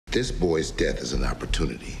This boy's death is an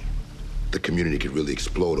opportunity. The community could really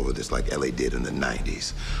explode over this like LA did in the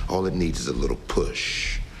 90s. All it needs is a little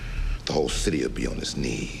push. The whole city will be on its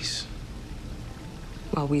knees.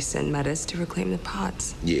 While we send metas to reclaim the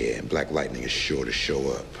pots. Yeah, and Blacklightning is sure to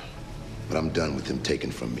show up. But I'm done with him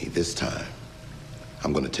taking from me. This time,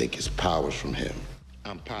 I'm gonna take his powers from him.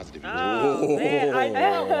 I'm positive. Oh, man, I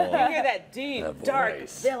know. You hear that deep, dark,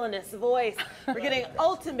 villainous voice. We're getting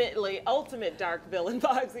ultimate dark villain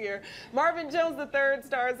vibes here. Marvin Jones III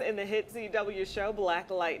stars in the hit CW show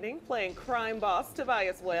Blacklightning, playing crime boss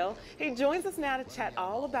Tobias Whale. He joins us now to chat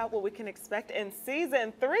all about what we can expect in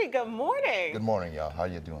season 3. Good morning. Good morning, y'all. How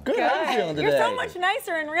you doing? Good. How are you feeling today? You're so much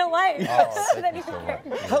nicer in real life. Oh, than you are.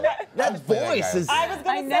 That voice is... I was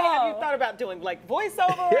going to say, have you thought about doing like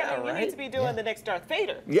voiceover? Yeah, I mean, you need to be doing the next Darth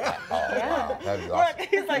Vader. Yeah. Oh, wow. That'd be awesome.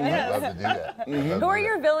 He's like, yes. I'd love to do that. Who are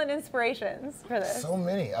your villain inspirations for this? So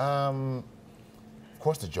many. Of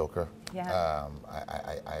course, the Joker. Yeah.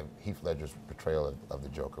 Heath Ledger's portrayal of the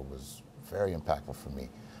Joker was very impactful for me.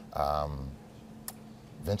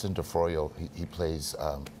 Vincent D'Onofrio, he plays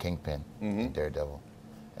Kingpin in Daredevil,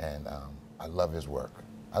 and I love his work.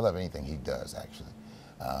 I love anything he does, actually.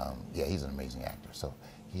 Yeah, he's an amazing actor. So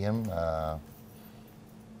him.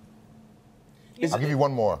 I'll give you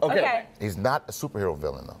one more. Okay. He's not a superhero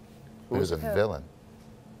villain, though. Who's a villain?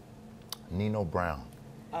 Nino Brown.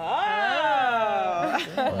 Oh.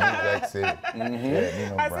 New Jack City. Yeah,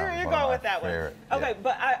 Nino I see Brown, where you're one of going my with that favorite. one. Okay, Yeah.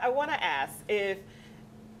 but I want to ask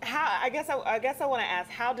I guess I want to ask,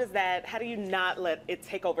 how do you not let it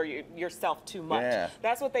take over yourself too much? Yeah.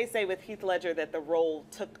 That's what they say with Heath Ledger, that the role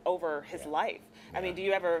took over his life. I mean, do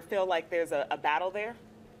you ever feel like there's a battle there?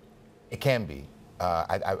 It can be.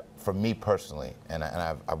 For me personally, and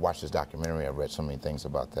I've watched this documentary, I've read so many things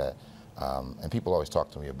about that, and people always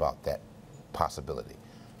talk to me about that possibility.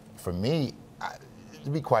 For me, to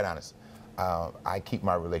be quite honest, I keep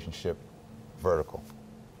my relationship vertical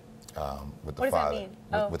with the Father,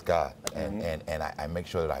 with God, and I make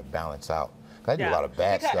sure that I balance out. I do a lot of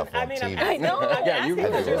bad stuff on TV. I know. I'm asking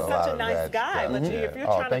because you're such a nice guy, but stuff. if you're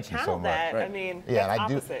Oh, trying to thank you so channel much. that, Right. I mean, Yeah,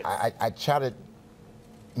 and that's opposites. I try to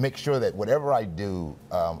make sure that whatever I do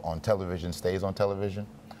on television stays on television,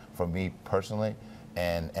 for me personally.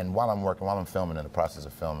 And while I'm working, while I'm filming, in the process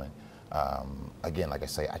of filming, again, like I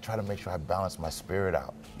say, I try to make sure I balance my spirit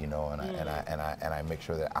out, you know, and I make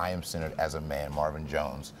sure that I am centered as a man, Marvin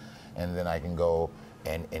Jones, and then I can go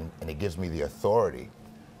and it gives me the authority,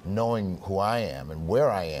 knowing who I am and where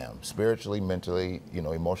I am, spiritually, mentally, you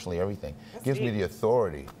know, emotionally, everything. Gives me the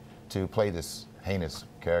authority to play this heinous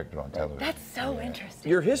character on television. That's so interesting.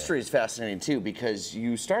 Your history is fascinating too, because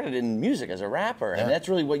you started in music as a rapper, and that's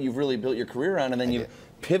really what you've really built your career on, and then you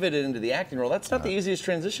pivoted into the acting role. That's not the easiest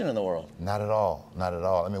transition in the world. Not at all, not at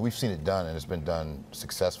all. I mean, we've seen it done, and it's been done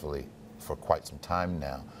successfully for quite some time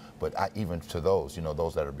now. But even to those, you know,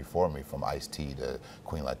 those that are before me, from Ice-T to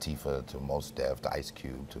Queen Latifah to Mos Def to Ice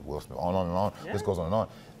Cube to Will Smith, on and on. This goes on and on.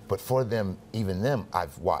 But for them, even them,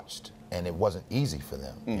 I've watched, and it wasn't easy for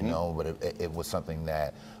them, you know, but it was something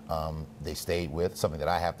that they stayed with, something that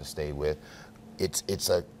I have to stay with. It's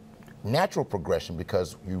a natural progression,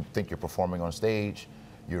 because you think you're performing on stage,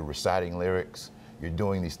 you're reciting lyrics, you're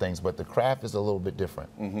doing these things, but the craft is a little bit different,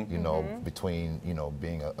 you know, between, you know,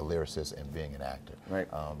 being a lyricist and being an actor. Right.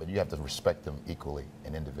 But you have to respect them equally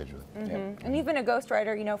and individually. And you've been a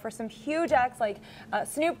ghostwriter, you know, for some huge acts like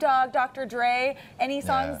Snoop Dogg, Dr. Dre. Any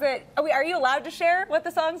songs that are you allowed to share what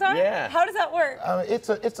the songs are? Yeah. How does that work? It's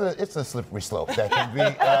a slippery slope, that can be,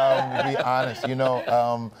 to be honest. You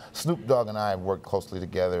know, Snoop Dogg and I have worked closely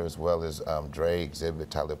together, as well as Dre,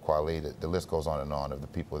 Exhibit, Talib Kweli. The list goes on and on of the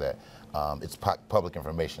people that it's public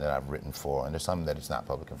information that I've written for, and there's some that it's not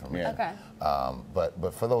public information. Okay.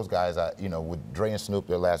 But for those guys, you know, with Dre and Snoop,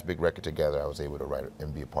 their last big record together, I was able to write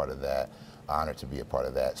and be a part of that. Honored to be a part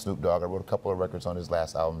of that. Snoop Dogg, I wrote a couple of records on his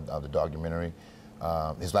last album, the documentary,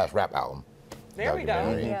 his last rap album. There we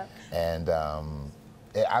go. Yeah. And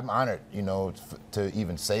I'm honored, you know, to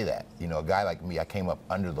even say that. You know, a guy like me, I came up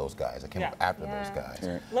under those guys. I came up after those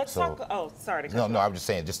guys. Let's talk. Oh, sorry to cut you No, off. I'm just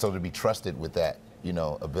saying, just so to be trusted with that, you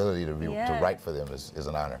know, ability to write for them is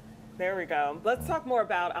an honor. There we go. Let's talk more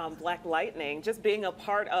about Blacklightning, just being a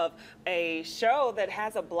part of a show that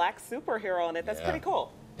has a black superhero in it. That's pretty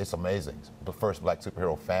cool. It's amazing. The first black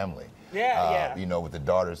superhero family. Yeah. You know, with the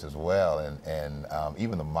daughters as well, and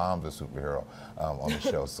even the mom's a superhero on the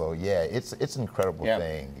show. So yeah, it's an incredible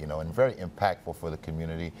thing, you know, and very impactful for the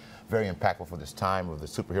community, very impactful for this time of the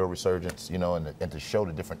superhero resurgence, you know, and to show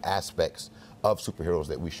the different aspects of superheroes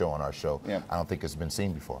that we show on our show. I don't think it's been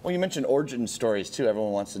seen before. Well, you mentioned origin stories too.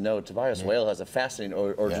 Everyone wants to know. Tobias Whale has a fascinating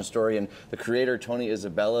origin story, and the creator Tony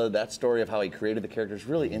Isabella, that story of how he created the character is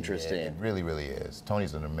really interesting. It really, really is.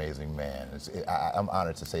 Tony's an amazing man. I'm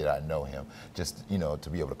honored to say that I know him. Just to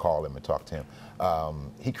be able to call him and talk to him.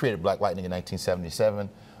 He created Blacklightning in 1977.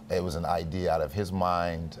 It was an idea out of his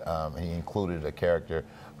mind, and he included a character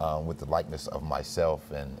with the likeness of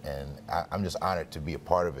myself, and I'm just honored to be a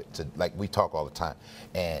part of it. Like, we talk all the time,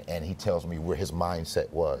 and he tells me where his mindset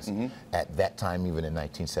was at that time, even in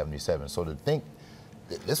 1977. So to think,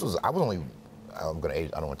 I was only, I'm gonna age,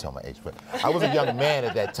 I don't want to tell my age, but I was a young man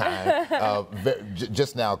at that time,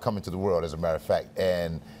 just now coming to the world, as a matter of fact,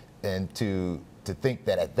 and to think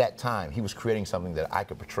that at that time he was creating something that I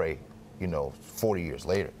could portray, 40 years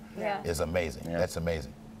later, is amazing. That's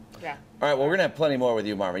amazing. Yeah. All right, well, we're going to have plenty more with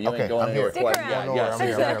you, Marvin. You ain't going anywhere quite yet. I'm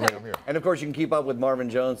here. And of course, you can keep up with Marvin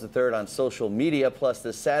Jones III on social media. Plus,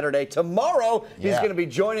 this Saturday, tomorrow, he's going to be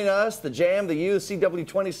joining us, the Jam, the Youth,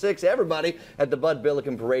 CW26, everybody at the Bud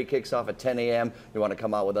Billiken Parade. Kicks off at 10 a.m. You want to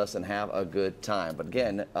come out with us and have a good time. But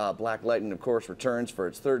again, Blacklightning, of course, returns for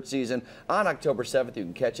its 3rd season on October 7th. You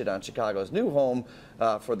can catch it on Chicago's new home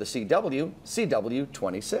for the CW,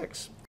 CW26.